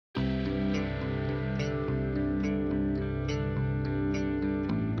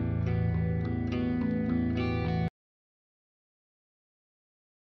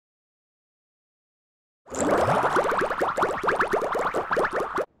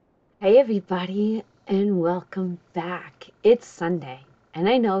Hey everybody, and welcome back. It's Sunday, and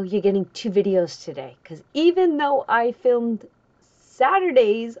I know you're getting 2 videos today, because even though I filmed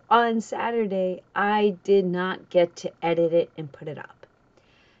Saturdays on Saturday, I did not get to edit it and put it up.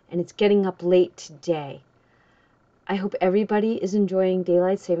 And it's getting up late today. I hope everybody is enjoying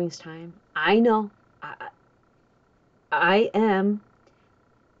daylight savings time. I know I am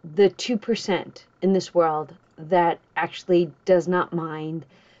the 2% in this world that actually does not mind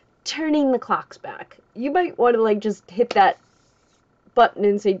turning the clocks back. You might want to just hit that button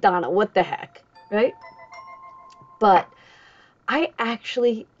and say, Donna, what the heck, right? But I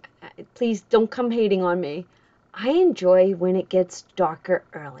actually, please don't come hating on me. I enjoy when it gets darker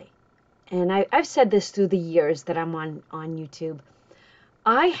early. And I've said this through the years that I'm on YouTube.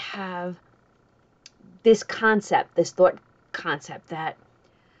 I have this concept, this thought concept that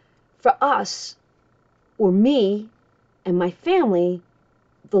for us, or me and my family,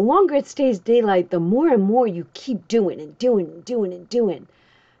 the longer it stays daylight, the more and more you keep doing and doing and doing and doing.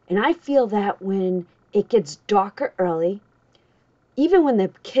 And I feel that when it gets darker early, even when the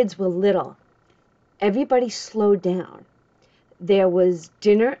kids were little, everybody slowed down. There was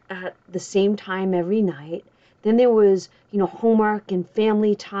dinner at the same time every night. Then there was, homework and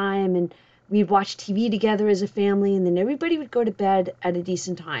family time, and we'd watch TV together as a family, and then everybody would go to bed at a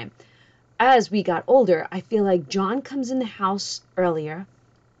decent time. As we got older, I feel like John comes in the house earlier,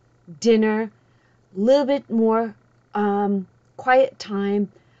 dinner, a little bit more quiet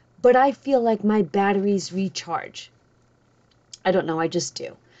time, but I feel like my batteries recharge. I don't know, I just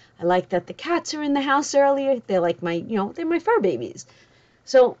do. I like that the cats are in the house earlier. They're like they're my fur babies.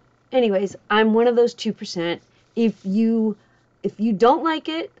 So anyways, I'm one of those 2%. If you don't like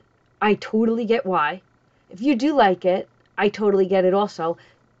it, I totally get why. If you do like it, I totally get it also.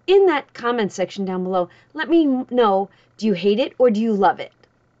 In that comment section down below, let me know, do you hate it or do you love it?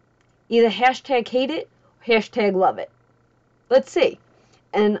 Either hashtag hate it, hashtag love it. Let's see.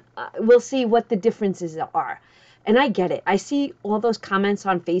 And we'll see what the differences are. And I get it. I see all those comments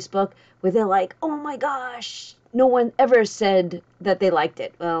on Facebook where they're like, oh my gosh, no one ever said that they liked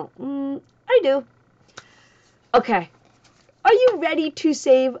it. Well, I do. Okay. Are you ready to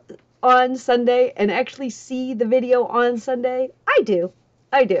save on Sunday and actually see the video on Sunday? I do.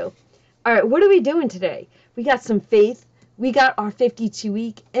 I do. All right, what are we doing today? We got some faith. We got our 52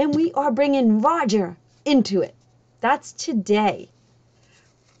 week, and we are bringing Roger into it. That's today.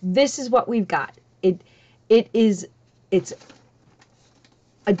 This is what we've got. It's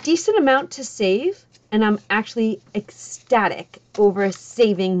a decent amount to save, and I'm actually ecstatic over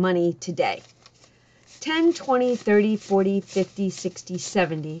saving money today. 10, 20, 30, 40, 50, 60,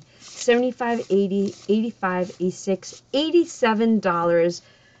 70, 75, 80, 85, 86, $87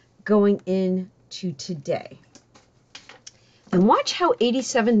 going into today. And watch how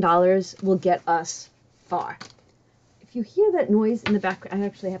 $87 will get us far. If you hear that noise in the background, I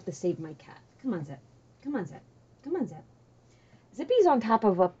actually have to save my cat. Come on, Zip. Come on, Zip. Come on, Zip. Zippy's on top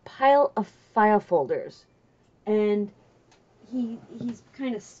of a pile of file folders, and he's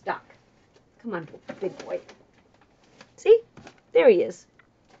kind of stuck. Come on, big boy. See? There he is.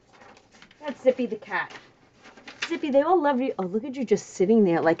 That's Zippy the cat. Zippy, they all love you. Oh, look at you just sitting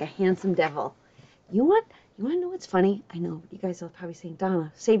there like a handsome devil. You want to know what's funny? I know, you guys are probably saying,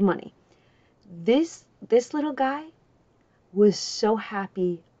 Donna, save money. This little guy was so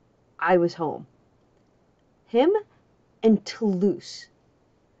happy I was home. Him and Toulouse.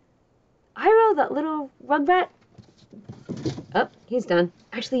 Iro, that little rugrat. Oh, he's done.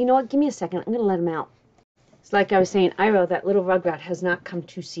 Actually, you know what? Give me a second. I'm going to let him out. It's like I was saying, Iro, that little rugrat, has not come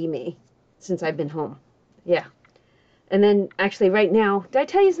to see me since I've been home. Yeah. And then, actually, right now, did I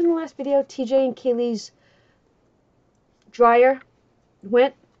tell you in the last video, TJ and Kaylee's dryer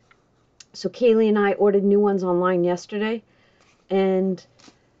went? So Kaylee and I ordered new ones online yesterday, and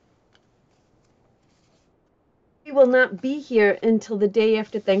we will not be here until the day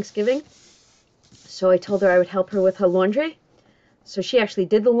after Thanksgiving. So I told her I would help her with her laundry. So she actually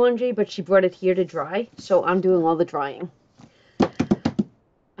did the laundry, but she brought it here to dry. So I'm doing all the drying.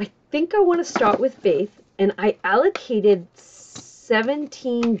 I think I want to start with Faith, and I allocated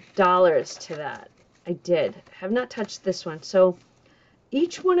 $17 to that. I did. I have not touched this one. So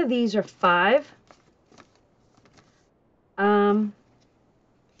each one of these are 5. I'm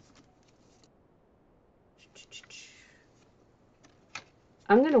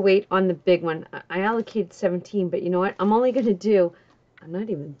going to wait on the big one. I allocated 17, but you know what? I'm only going to do, I'm not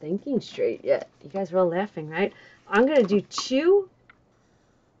even thinking straight yet. You guys are all laughing, right? I'm going to do 2.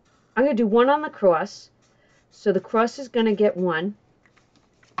 I'm going to do 1 on the cross. So the cross is going to get 1.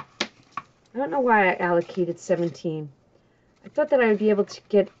 I don't know why I allocated 17. I thought that I would be able to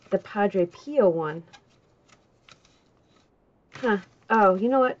get the Padre Pio one. Huh. Oh, you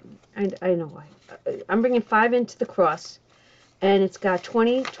know what? I know why. I'm bringing 5 into the cross. And it's got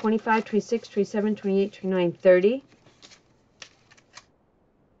 20, 25, 26, 27, 28, 29, 30.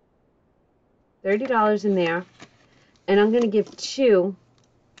 $30 in there. And I'm going to give 2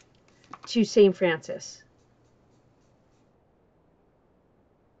 to St. Francis.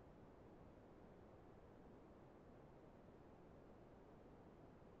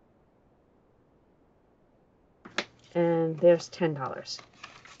 And there's $10.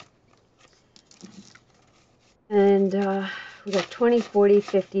 And we got 20, 40,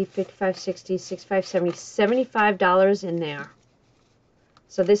 50, 55, 60, 65, 70, $75 in there.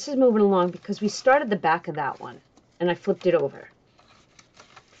 So this is moving along because we started the back of that one and I flipped it over.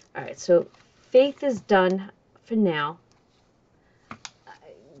 All right, so Faith is done for now. I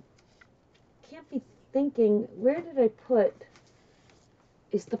can't be thinking, where did I put,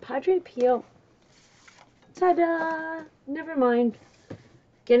 is the Padre Pio? Ta-da! Never mind.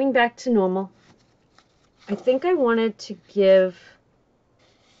 Getting back to normal. I think I wanted to give,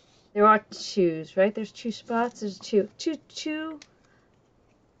 there are 2s, right? There's 2 spots. There's 2.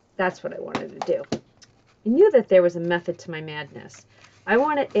 That's what I wanted to do. I knew that there was a method to my madness. I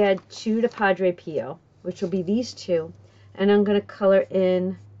want to add 2 to Padre Pio, which will be these 2, and I'm going to color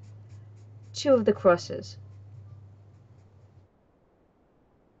in 2 of the crosses.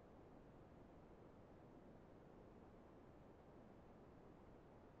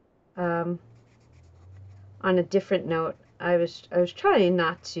 On a different note, I was trying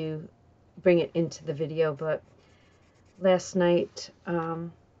not to bring it into the video, but last night,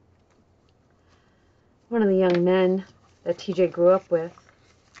 one of the young men that TJ grew up with,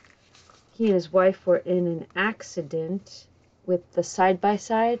 he and his wife were in an accident with the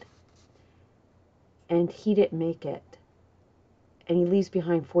side-by-side, and he didn't make it. And he leaves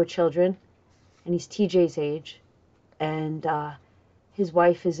behind 4 children, and he's TJ's age, and his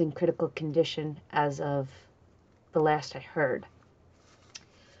wife is in critical condition as of the last I heard.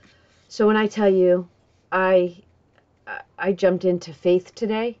 So when I tell you, I jumped into Faith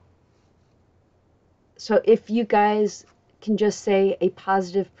today. So if you guys can just say a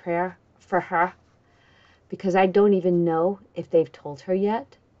positive prayer for her, because I don't even know if they've told her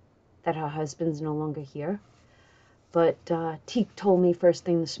yet that her husband's no longer here. But Teek told me first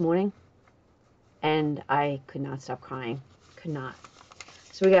thing this morning, and I could not stop crying. Could not.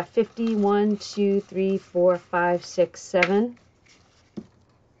 So we got 50, 1, 2, 3, 4, 5, 6, 7.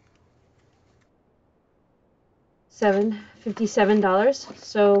 $57.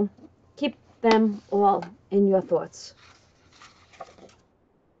 So keep them all in your thoughts.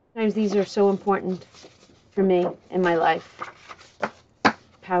 Sometimes these are so important for me in my life.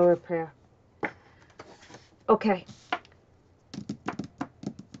 Power of prayer. Okay.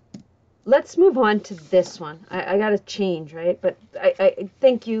 Let's move on to this one. I got to change, right? But I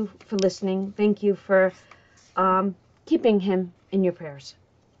thank you for listening. Thank you for keeping him in your prayers.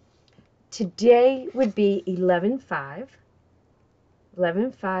 Today would be 11/5.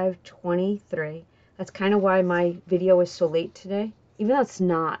 11/5/23. That's kind of why my video is so late today. Even though it's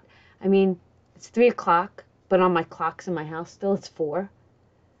not. I mean, it's 3 o'clock, but on my clocks in my house still it's 4.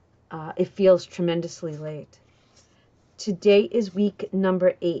 It feels tremendously late. Today is week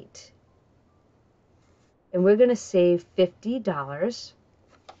number 8. And we're going to save $50.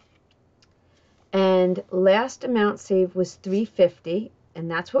 And last amount saved was $350,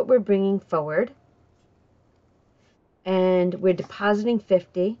 and that's what we're bringing forward. And we're depositing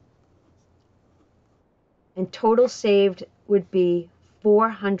 $50. And total saved would be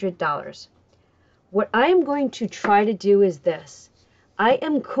 $400. What I am going to try to do is this. I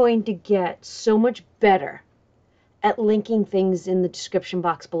am going to get so much better at linking things in the description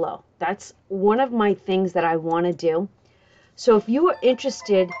box below. That's one of my things that I want to do. So if you are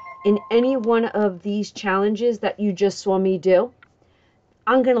interested in any one of these challenges that you just saw me do,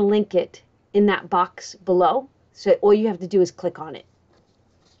 I'm going to link it in that box below. So all you have to do is click on it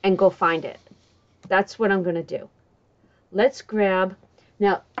and go find it. That's what I'm going to do. Let's grab,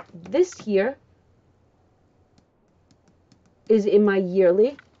 now this here is in my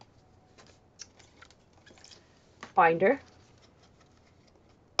yearly binder.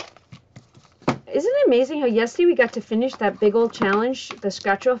 Isn't it amazing how yesterday we got to finish that big old challenge, the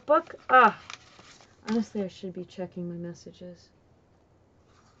scratch-off book? Honestly, I should be checking my messages.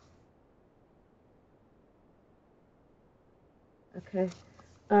 Okay.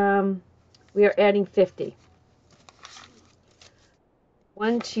 We are adding 50.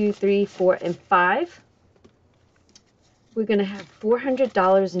 1, 2, 3, 4, and 5. we're going to have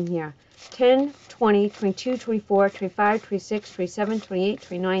 $400 in here. 10, 20, 22, 24, 25, 26, 27, 28,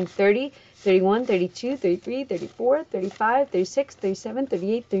 29, 30, 31, 32, 33, 34, 35, 36, 37,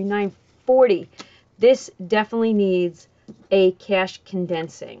 38, 39, 40. This definitely needs a cash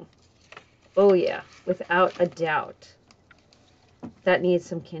condensing. Oh yeah, without a doubt. That needs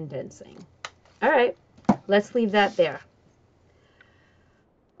some condensing. All right, let's leave that there.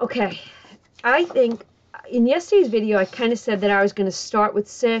 Okay, I think in yesterday's video I kind of said that I was going to start with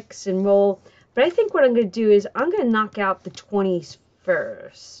 6 and roll, but I think what I'm going to do is I'm going to knock out the 20s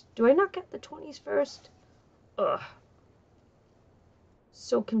first. Do I knock out the 20s first? Ugh.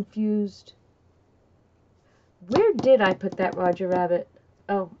 So confused. Where did I put that Roger Rabbit?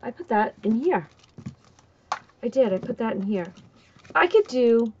 Oh, I put that in here. I did. I put that in here. I could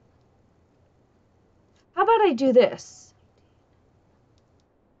do... How about I do this?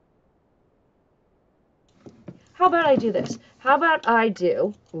 How about I do this? How about I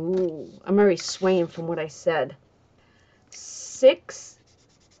do... Ooh, I'm already swaying from what I said. 6,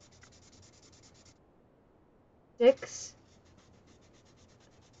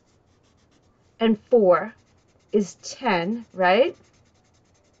 and 4 is 10, right?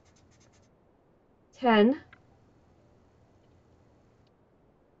 10.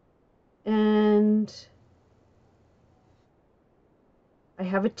 And I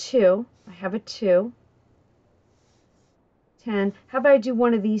have a 2. I have a 2. 10. How about I do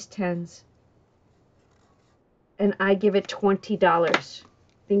one of these 10s? And I give it $20. I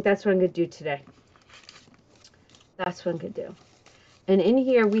think that's what I'm going to do today. That's what I'm going to do. And in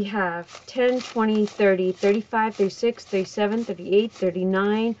here we have 10, 20, 30, 35, 36, 37, 38,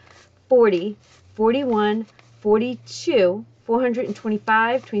 39, 40, 41, 42,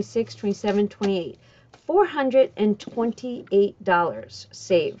 425, 26, 27, 28. $428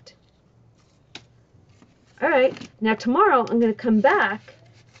 saved. All right, now tomorrow I'm going to come back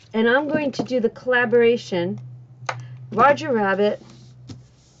and I'm going to do the collaboration, Roger Rabbit,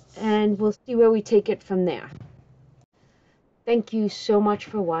 and we'll see where we take it from there. Thank you so much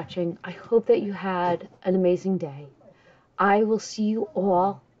for watching. I hope that you had an amazing day. I will see you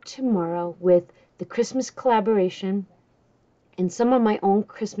all tomorrow with the Christmas collaboration and some of my own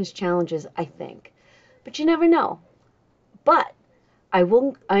Christmas challenges, I think. But you never know. But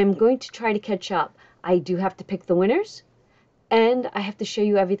I'm going to try to catch up. I do have to pick the winners, and I have to show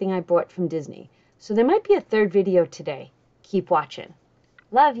you everything I bought from Disney. So there might be a third video today. Keep watching.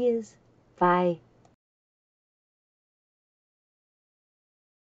 Love yous. Bye.